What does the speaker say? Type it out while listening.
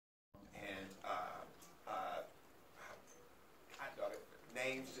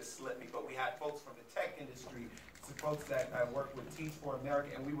slipped me, but we had folks from the tech industry, some folks that I worked with Teach for America,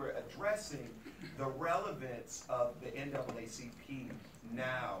 and we were addressing the relevance of the NAACP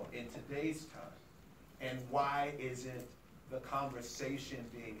now in today's time, and why isn't the conversation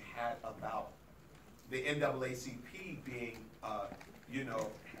being had about the NAACP being, you know,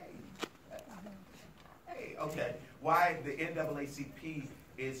 okay, why the NAACP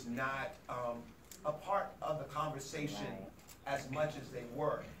is not a part of the conversation as much as they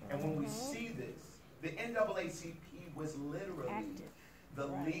were. And when we see this, the NAACP was literally the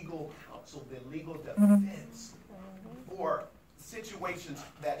legal counsel, the legal defense for situations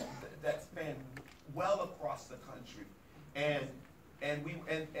that span well across the country. And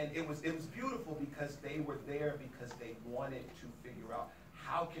it was beautiful because they were there because they wanted to figure out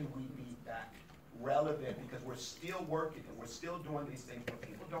how can we be back relevant, because we're still working and we're still doing these things, but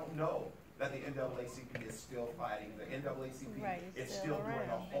people don't know that the NAACP is still fighting. The NAACP is still doing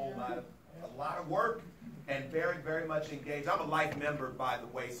a lot of work and very, very much engaged. I'm a life member, by the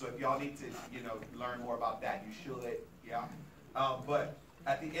way, so if y'all need to, you know, learn more about that, you should, yeah. But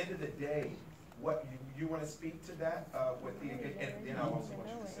at the end of the day, what you want to speak to that with the and then I also want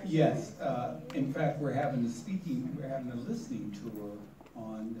you to say. Yes, in fact, we're having a listening tour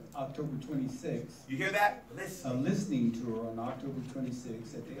on October 26th. You hear that? Listen. A listening tour on October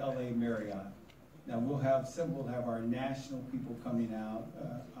 26th at the LA Marriott. Now we'll have our national people coming out,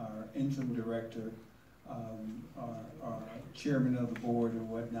 our interim director, our chairman of the board and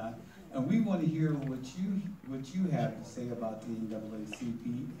whatnot, and we want to hear what you have to say about the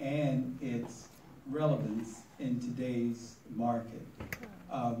NAACP and its relevance in today's market.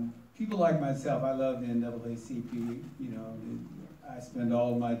 People like myself, I love the NAACP. You know, I spend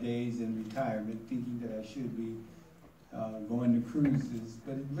all my days in retirement thinking that I should be going to cruises,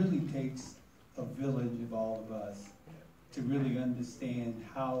 but it really takes a village of all of us to really understand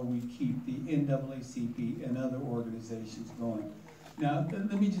how we keep the NAACP and other organizations going. Now,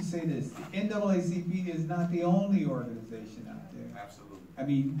 let me just say this. The NAACP is not the only organization out there. Absolutely. I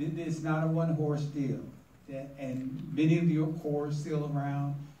mean, it's not a one-horse deal. And many of your core are still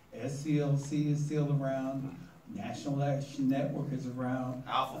around. SCLC is still around. National Action Network is around.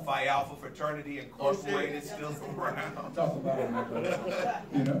 Alpha Phi Alpha Fraternity Incorporated is still around. Talk about it, my brother.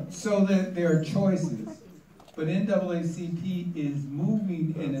 You know, so that there are choices. But NAACP is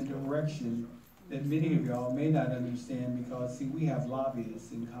moving in a direction that many of y'all may not understand because, see, we have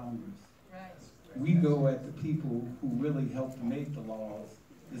lobbyists in Congress. Right. We go at the people who really help to make the laws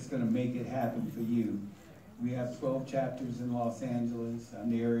that's going to make it happen for you. We have 12 chapters in Los Angeles. I'm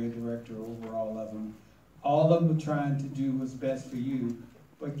the area director over all of them. All of them are trying to do what's best for you.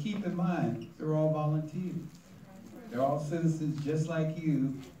 But keep in mind, they're all volunteers. They're all citizens just like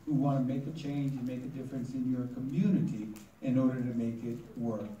you who want to make a change and make a difference in your community in order to make it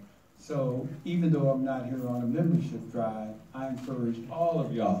work. So even though I'm not here on a membership drive, I encourage all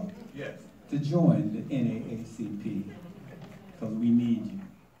of y'all to join the NAACP because we need you.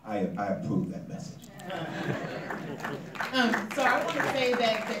 I approve that message. So I want to say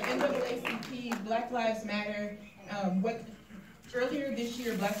that the NAACP, Black Lives Matter, earlier this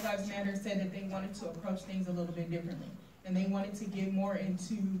year, Black Lives Matter said that they wanted to approach things a little bit differently. And they wanted to get more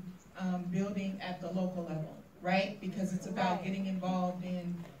into building at the local level, right? Because it's about getting involved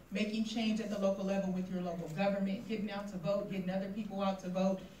in making change at the local level with your local government, getting out to vote, getting other people out to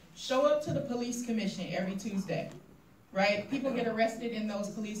vote. Show up to the police commission every Tuesday, right? People get arrested in those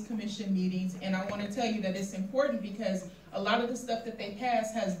police commission meetings, and I want to tell you that it's important because a lot of the stuff that they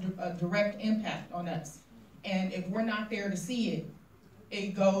pass has a direct impact on us. And if we're not there to see it,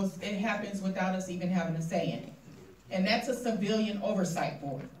 it happens without us even having a say in it. And that's a civilian oversight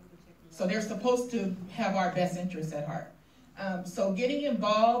board. So they're supposed to have our best interests at heart. So getting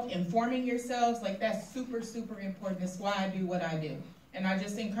involved, informing yourselves, like that's super, super important. That's why I do what I do. And I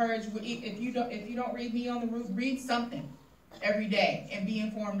just encourage, if you don't read Me on the Roof, read something every day and be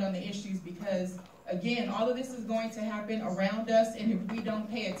informed on the issues because, again, all of this is going to happen around us, and if we don't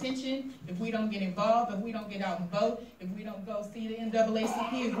pay attention, if we don't get involved, if we don't get out and vote, if we don't go see the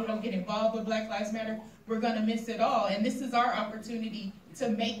NAACP, if we don't get involved with Black Lives Matter, we're going to miss it all. And this is our opportunity to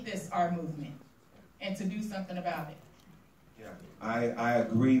make this our movement and to do something about it. Yeah, I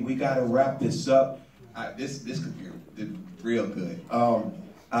agree. We got to wrap this up. This could be real good.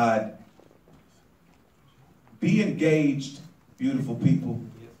 Be engaged, beautiful people,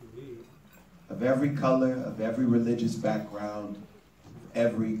 of every color, of every religious background,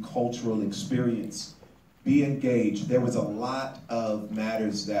 every cultural experience. Be engaged. There was a lot of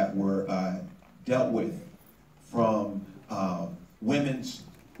matters that were dealt with from women's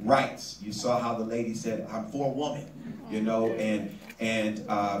rights. You saw how the lady said, I'm for a woman. you know, and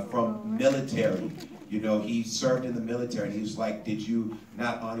from military. You know, he served in the military, and he was like, did you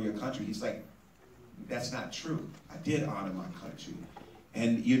not honor your country? He's like, that's not true. I did honor my country.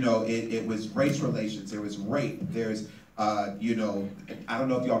 And, you know, it was race relations, there was rape, there's, you know, I don't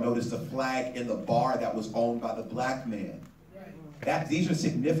know if y'all noticed the flag in the bar that was owned by the black man. These are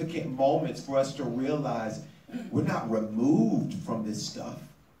significant moments for us to realize we're not removed from this stuff.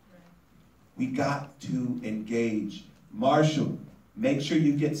 We got to engage. Marshall, make sure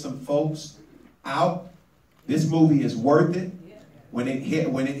you get some folks out. This movie is worth it. When it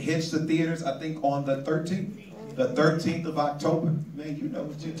hits the theaters, I think on the 13th. The 13th of October. Man, you know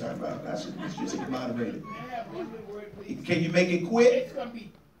what you're talking about. That's just moderated. Can you make it quick? It's going to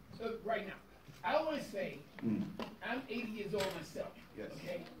be right now. I want to say, I'm 80 years old myself. Yes.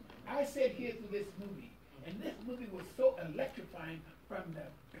 Okay? I sat here through this movie, and this movie was so electrifying from the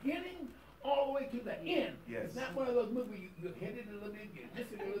beginning all the way to the end. Yes. It's not one of those movies you hit it a little bit, you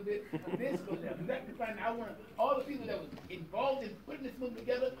miss it a little bit. This was electrifying. I want all the people that was involved in putting this movie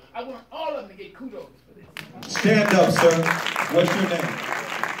together, I want all of them to get kudos for this. Stand up, sir. What's your name?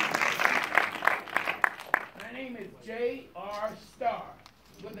 My name is J.R. Starr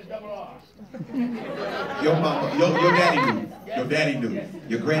with a double R. Your mama, your daddy knew. Your daddy knew. Yes.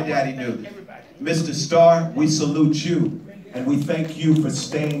 Your granddaddy knew. Everybody. Mr. Starr, we salute you. And we thank you for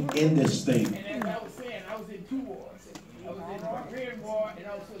staying in this thing. And as I was saying, I was in 2 wars. I was in the Korean War and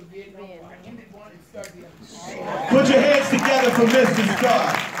also the Vietnam War. I ended one and started the other. Put your hands together for Mr.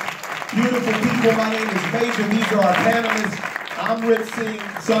 Starr. Beautiful people, my name is Major. These are our panelists. Amrit Singh,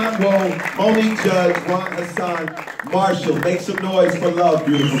 Sanwo, Monique Judge, Ron Hassan, Marshall. Make some noise for love,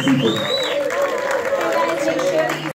 beautiful people.